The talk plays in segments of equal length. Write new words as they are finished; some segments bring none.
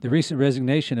The recent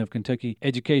resignation of Kentucky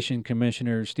Education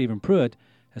Commissioner Stephen Pruitt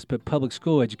has put public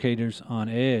school educators on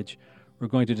edge. We're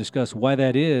going to discuss why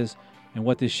that is and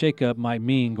what this shakeup might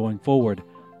mean going forward.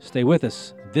 Stay with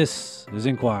us. This is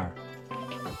Inquire.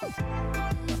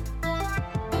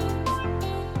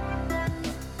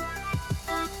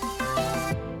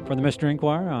 From the Messenger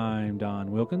Inquirer, I'm Don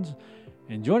Wilkins,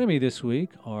 and joining me this week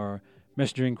are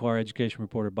Messenger Inquirer education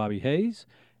reporter Bobby Hayes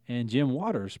and Jim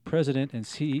Waters, President and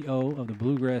CEO of the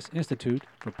Bluegrass Institute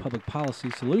for Public Policy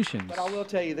Solutions. But I will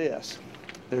tell you this,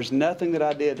 there's nothing that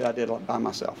I did by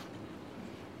myself.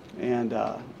 And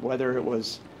whether it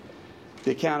was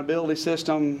the accountability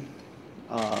system,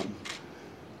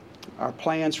 our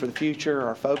plans for the future,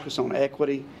 our focus on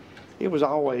equity, it was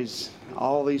always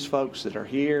all these folks that are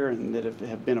here and that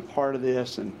have been a part of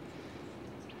this. And,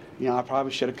 you know, I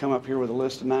probably should have come up here with a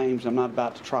list of names. I'm not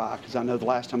about to try because I know the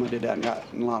last time I did that and got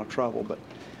in a lot of trouble. But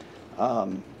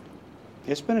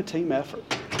it's been a team effort.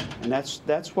 And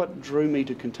that's what drew me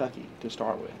to Kentucky to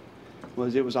start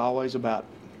with, it was always about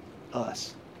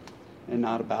us and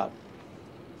not about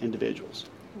individuals.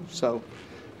 So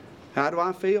how do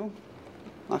I feel?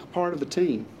 Like a part of the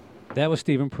team. That was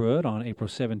Stephen Pruitt on April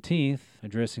 17th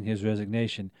addressing his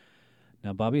resignation.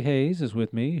 Now, Bobby Hayes is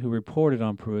with me, who reported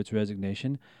on Pruitt's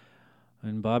resignation.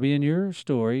 And Bobby, in your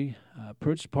story,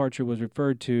 Pruitt's departure was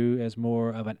referred to as more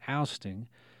of an ousting.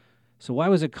 So why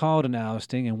was it called an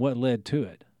ousting, and what led to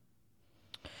it?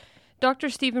 Dr.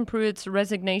 Stephen Pruitt's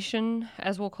resignation,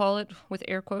 as we'll call it with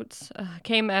air quotes,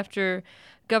 came after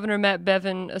Governor Matt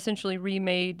Bevin essentially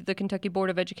remade the Kentucky Board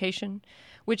of Education,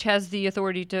 which has the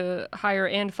authority to hire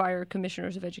and fire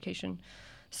commissioners of education.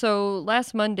 So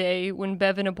last Monday, when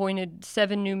Bevin appointed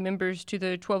 7 new members to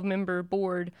the 12-member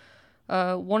board,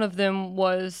 one of them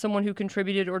was someone who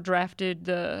contributed or drafted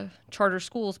the charter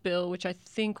schools bill, which I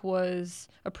think was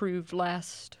approved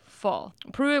last fall.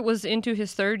 Pruitt was into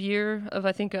his 3rd year of,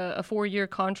 I think, a 4-year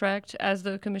contract as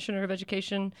the Commissioner of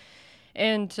Education.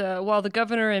 And while the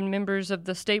governor and members of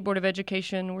the State Board of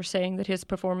Education were saying that his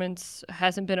performance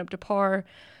hasn't been up to par,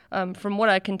 from what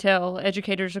I can tell,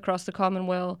 educators across the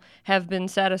Commonwealth have been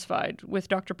satisfied with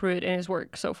Dr. Pruitt and his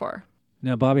work so far.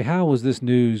 Now, Bobby, how was this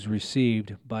news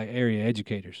received by area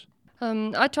educators?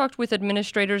 I talked with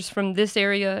administrators from this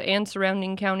area and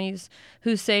surrounding counties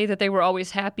who say that they were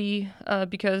always happy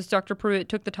because Dr. Pruitt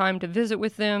took the time to visit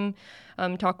with them,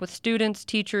 talk with students,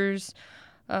 teachers,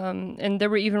 and there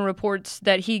were even reports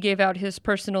that he gave out his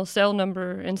personal cell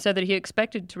number and said that he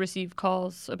expected to receive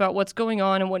calls about what's going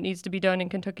on and what needs to be done in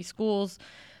Kentucky schools.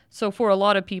 So for a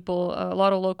lot of people, a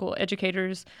lot of local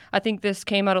educators, I think this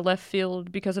came out of left field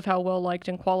because of how well-liked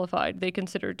and qualified they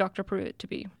considered Dr. Pruitt to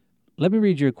be. Let me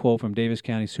read you a quote from Davis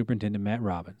County Superintendent Matt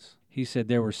Robbins. He said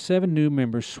there were 7 new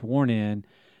members sworn in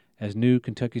as new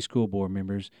Kentucky School Board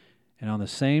members, and on the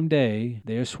same day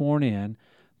they are sworn in,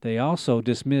 they also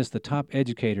dismissed the top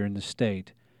educator in the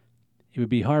state. It would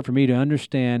be hard for me to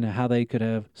understand how they could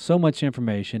have so much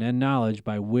information and knowledge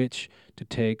by which to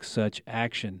take such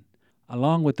action.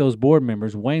 Along with those board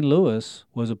members, Wayne Lewis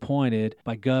was appointed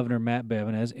by Governor Matt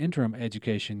Bevin as interim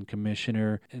education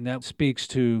commissioner, and that speaks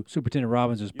to Superintendent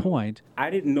Robbins' point. I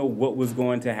didn't know what was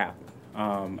going to happen.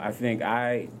 I think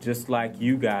just like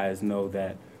you guys, know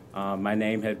that my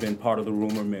name had been part of the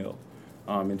rumor mill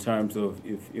in terms of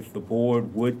if the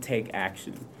board would take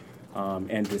action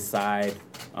and decide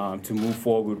to move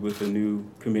forward with a new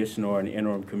commissioner or an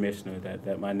interim commissioner,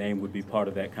 that my name would be part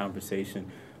of that conversation.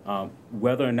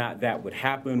 Whether or not that would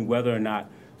happen, whether or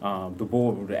not the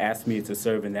board would ask me to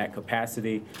serve in that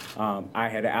capacity, I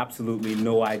had absolutely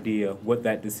no idea what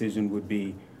that decision would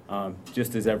be,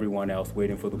 just as everyone else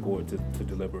waiting for the board to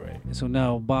deliberate. So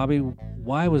now, Bobby,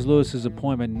 why was Lewis's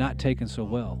appointment not taken so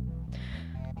well?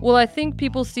 Well, I think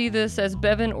people see this as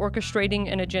Bevin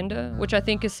orchestrating an agenda, which I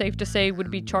think is safe to say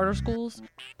would be charter schools.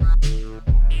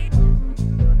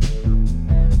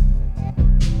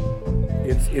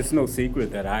 It's no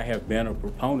secret that I have been a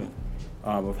proponent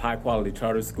of high-quality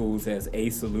charter schools as a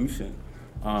solution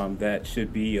that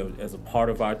should be as a part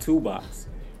of our toolbox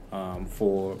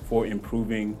for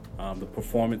improving the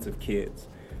performance of kids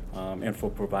and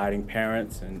for providing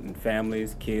parents and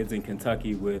families, kids in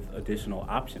Kentucky with additional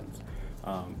options.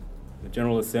 The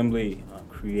General Assembly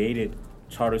created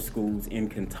charter schools in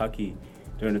Kentucky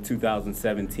during the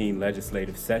 2017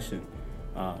 legislative session.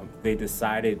 They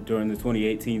decided during the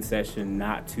 2018 session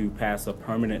not to pass a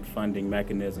permanent funding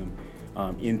mechanism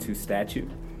into statute.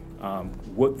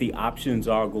 What the options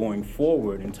are going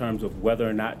forward in terms of whether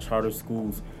or not charter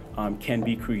schools can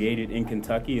be created in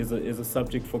Kentucky is a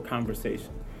subject for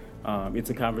conversation.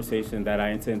 It's a conversation that I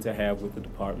intend to have with the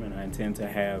department. I intend to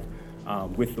have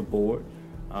with the board.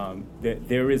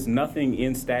 There is nothing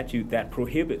in statute that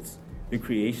prohibits the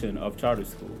creation of charter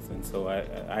schools. And so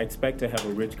I expect to have a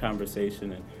rich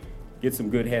conversation and get some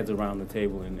good heads around the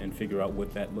table and figure out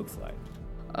what that looks like.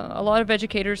 A lot of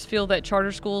educators feel that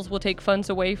charter schools will take funds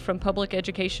away from public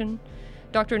education.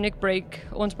 Dr. Nick Brake,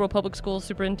 Owensboro Public Schools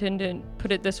Superintendent,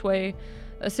 put it this way: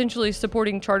 essentially,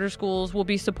 supporting charter schools will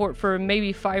be support for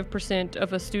maybe 5%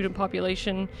 of a student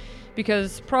population,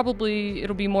 because probably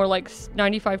it'll be more like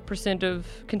 95% of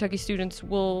Kentucky students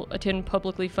will attend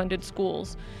publicly funded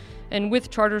schools. And with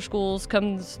charter schools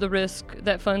comes the risk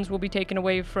that funds will be taken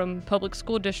away from public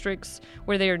school districts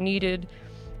where they are needed.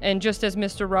 And just as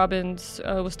Mr. Robbins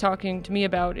was talking to me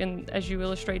about, and as you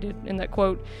illustrated in that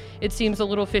quote, it seems a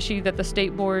little fishy that the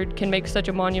state board can make such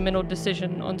a monumental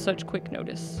decision on such quick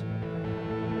notice.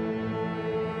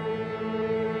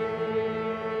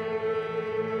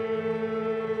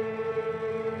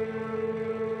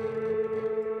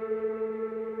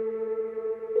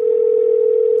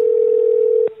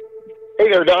 Hey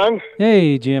there, Don.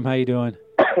 Hey, Jim, how you doing?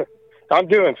 I'm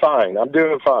doing fine.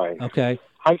 Okay.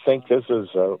 I think this is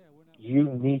a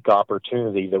unique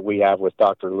opportunity that we have with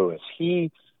Dr. Lewis.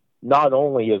 He not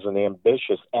only is an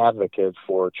ambitious advocate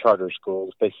for charter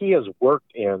schools, but he has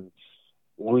worked in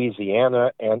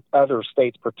Louisiana and other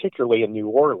states, particularly in New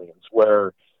Orleans,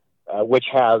 where which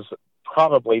has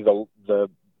probably the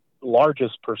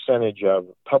largest percentage of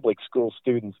public school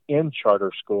students in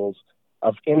charter schools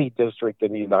of any district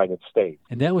in the United States.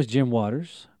 And that was Jim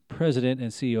Waters, President and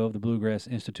CEO of the Bluegrass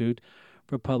Institute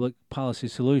for Public Policy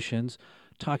Solutions,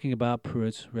 talking about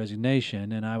Pruitt's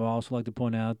resignation. And I would also like to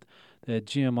point out that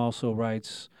Jim also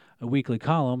writes a weekly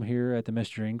column here at the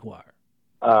Messenger Inquirer.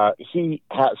 He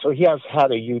has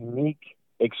had a unique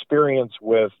experience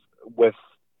with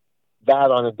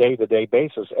that on a day-to-day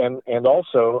basis, and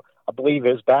also I believe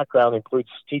his background includes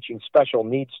teaching special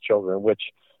needs children, which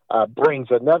brings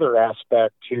another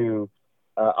aspect to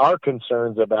our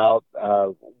concerns about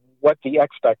what the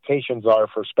expectations are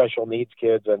for special needs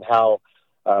kids and how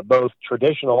both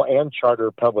traditional and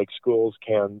charter public schools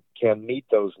can meet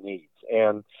those needs.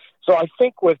 And so I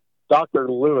think with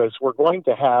Dr. Lewis, we're going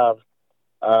to have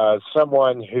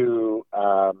someone who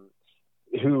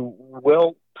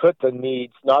will put the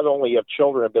needs not only of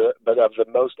children but of the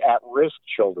most at-risk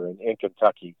children in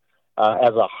Kentucky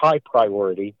as a high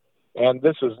priority. And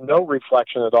this is no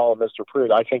reflection at all of Mr.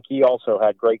 Pruitt. I think he also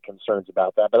had great concerns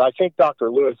about that. But I think Dr.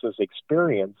 Lewis's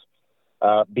experience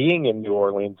being in New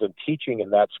Orleans and teaching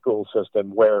in that school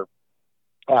system, where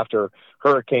after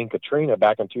Hurricane Katrina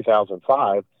back in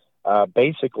 2005,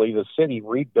 basically the city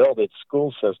rebuilt its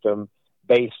school system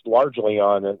based largely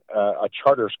on a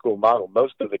charter school model.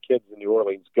 Most of the kids in New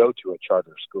Orleans go to a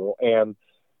charter school. And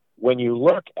when you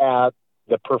look at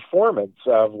the performance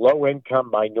of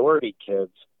low-income minority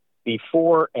kids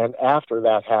before and after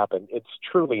that happened, it's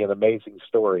truly an amazing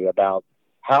story about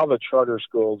how the charter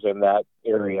schools in that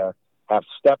area have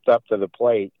stepped up to the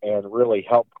plate and really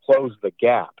helped close the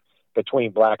gap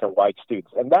between black and white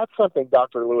students. And that's something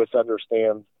Dr. Lewis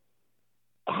understands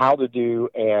how to do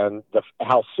and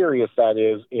how serious that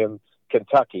is in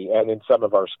Kentucky and in some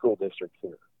of our school districts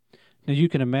here. Now, you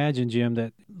can imagine, Jim,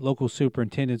 that local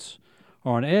superintendents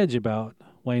are on edge about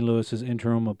Wayne Lewis's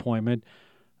interim appointment.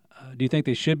 Do you think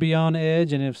they should be on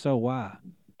edge, and if so, why?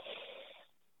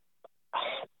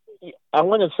 I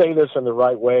want to say this in the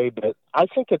right way, but I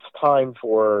think it's time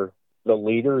for the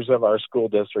leaders of our school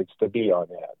districts to be on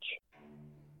edge.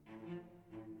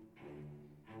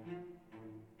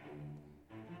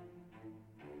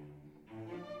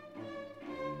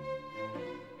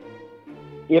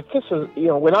 If this is,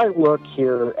 when I look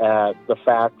here at the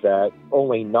fact that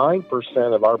only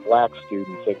 9% of our black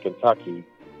students in Kentucky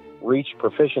reached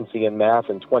proficiency in math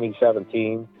in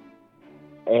 2017,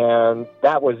 and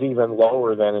that was even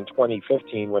lower than in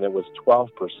 2015 when it was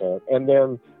 12%. And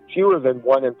then fewer than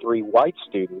 1 in 3 white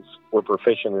students were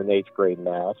proficient in 8th grade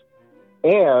math.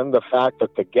 And the fact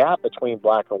that the gap between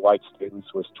black and white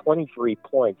students was 23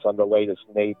 points on the latest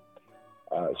NAEP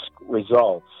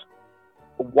results.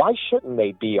 Why shouldn't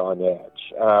they be on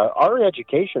edge? Our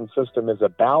education system is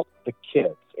about the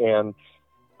kids, and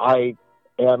I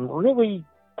am really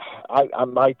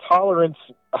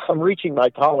I'm reaching my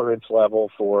tolerance level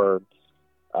for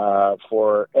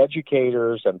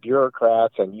educators and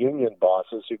bureaucrats and union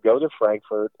bosses who go to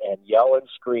Frankfort and yell and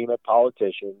scream at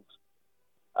politicians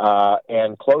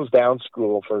and close down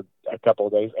school for a couple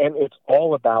of days. And it's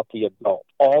all about the adult,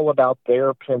 all about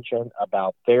their pension,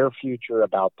 about their future,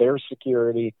 about their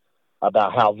security,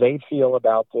 about how they feel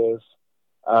about this.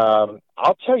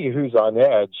 I'll tell you who's on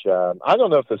edge. I don't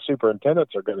know if the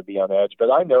superintendents are going to be on edge,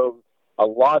 but I know a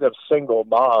lot of single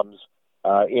moms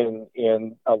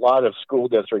in a lot of school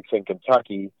districts in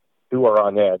Kentucky who are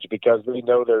on edge because they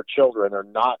know their children are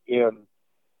not in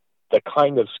the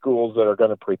kind of schools that are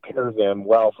going to prepare them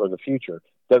well for the future.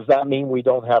 Does that mean we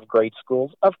don't have great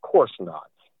schools? Of course not.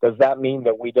 Does that mean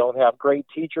that we don't have great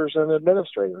teachers and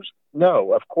administrators?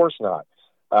 No, of course not.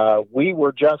 We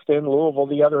were just in Louisville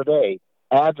the other day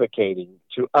advocating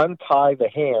to untie the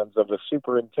hands of the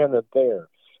superintendent there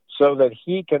so that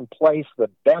he can place the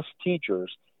best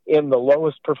teachers in the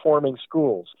lowest performing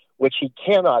schools, which he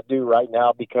cannot do right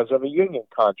now because of a union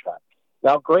contract.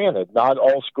 Now, granted, not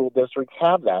all school districts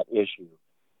have that issue,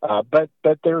 but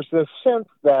there's this sense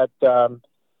that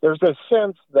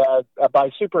by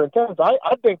superintendents,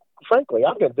 I've been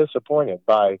disappointed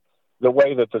by the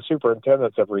way that the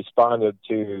superintendents have responded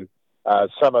to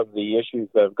some of the issues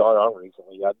that have gone on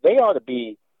recently. They ought to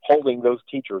be holding those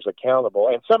teachers accountable,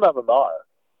 and some of them are,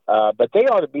 but they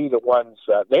ought to be the ones.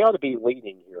 They ought to be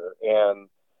leading here, and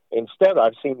instead,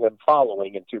 I've seen them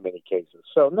following in too many cases.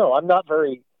 So, no, I'm not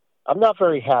very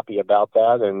happy about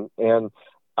that, and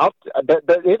but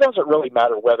it doesn't really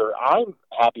matter whether I'm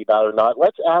happy about it or not.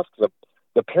 Let's ask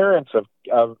the parents of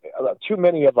too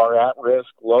many of our at-risk,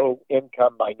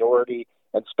 low-income minority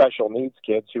and special needs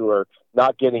kids who are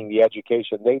not getting the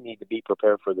education they need to be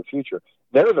prepared for the future.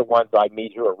 They're the ones I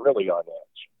meet who are really on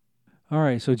edge. All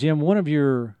right, so Jim, one of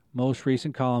your most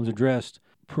recent columns addressed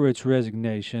Pruitt's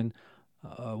resignation.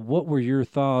 What were your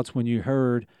thoughts when you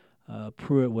heard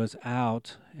Pruitt was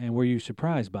out, and were you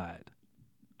surprised by it?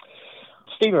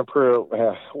 Stephen Pruitt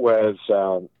was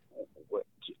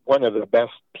one of the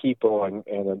best people and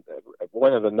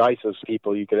one of the nicest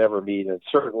people you could ever meet, and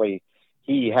certainly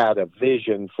he had a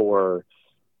vision for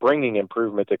bringing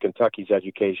improvement to Kentucky's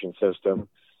education system.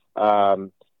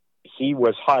 He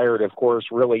was hired, of course,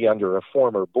 really under a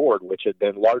former board, which had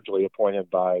been largely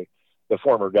appointed by the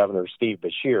former governor, Steve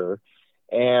Beshear.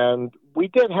 And we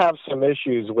did have some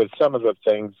issues with some of the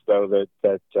things, though,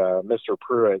 that Mr.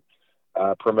 Pruitt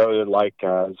promoted, like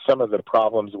some of the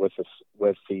problems with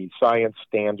the science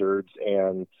standards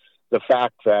and the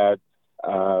fact that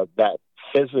that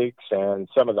physics and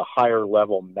some of the higher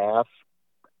level math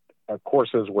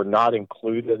courses were not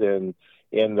included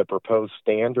in the proposed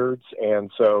standards,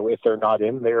 and so if they're not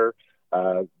in there,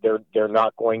 they're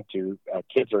not going to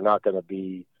kids are not going to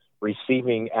be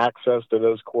receiving access to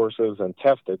those courses and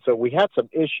tested. So we had some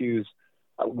issues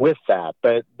with that.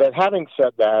 But having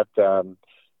said that,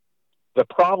 the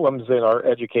problems in our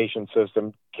education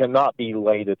system cannot be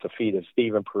laid at the feet of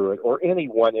Stephen Pruitt or any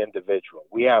one individual.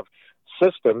 We have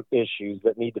system issues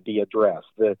that need to be addressed.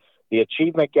 The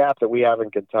achievement gap that we have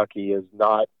in Kentucky is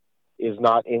not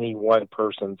any one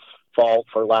person's fault,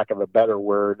 for lack of a better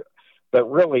word, but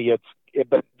really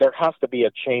but there has to be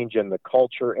a change in the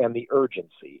culture and the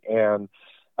urgency. And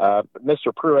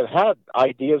Mr. Pruitt had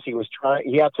ideas. He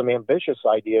had some ambitious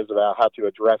ideas about how to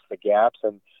address the gaps,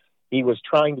 and he was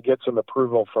trying to get some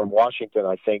approval from Washington,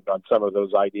 I think, on some of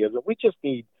those ideas. And we just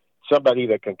need somebody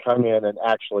that can come in and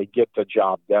actually get the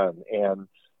job done and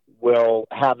will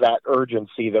have that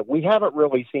urgency that we haven't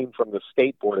really seen from the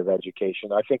State Board of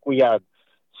Education. I think we had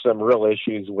some real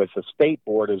issues with the State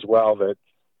Board as well, that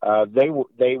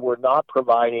they were not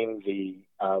providing the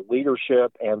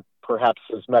leadership and perhaps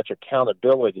as much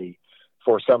accountability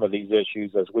for some of these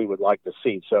issues as we would like to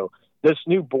see. So this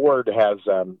new board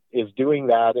is doing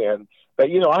that, but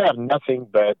I have nothing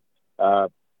but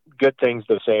good things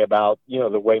to say about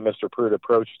the way Mr. Pruitt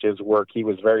approached his work. He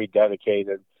was very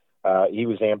dedicated. He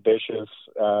was ambitious.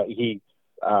 He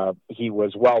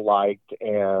was well liked,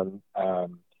 and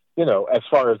as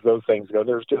far as those things go,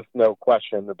 there's just no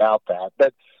question about that.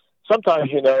 But sometimes,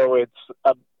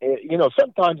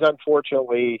 sometimes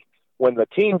unfortunately, when the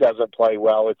team doesn't play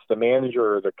well, it's the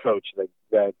manager or the coach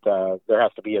that there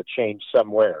has to be a change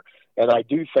somewhere. And I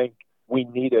do think we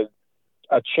needed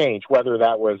a change, whether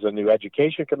that was a new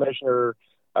education commissioner,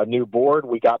 a new board.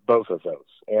 We got both of those,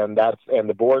 and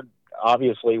the board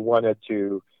obviously wanted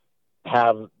to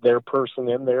have their person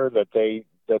in there that they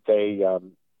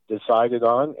decided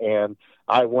on. And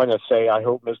I want to say, I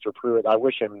hope Mr. Pruitt, I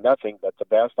wish him nothing but the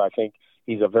best. I think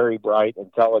he's a very bright,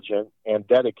 intelligent, and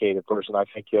dedicated person. I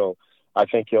think he'll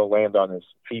land on his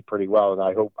feet pretty well, and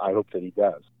I hope that he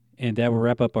does. And that will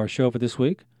wrap up our show for this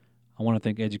week. I want to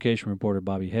thank education reporter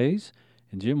Bobby Hayes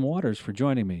and Jim Waters for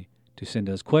joining me. To send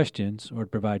us questions or to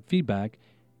provide feedback,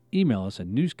 email us at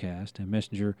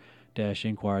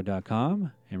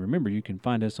newscast@messenger-inquirer.com. And remember, you can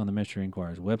find us on the Messenger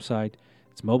Inquirer's website,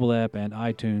 its mobile app, and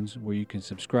iTunes, where you can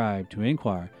subscribe to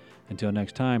Inquire. Until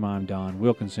next time, I'm Don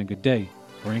Wilkinson. Good day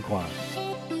for Inquire.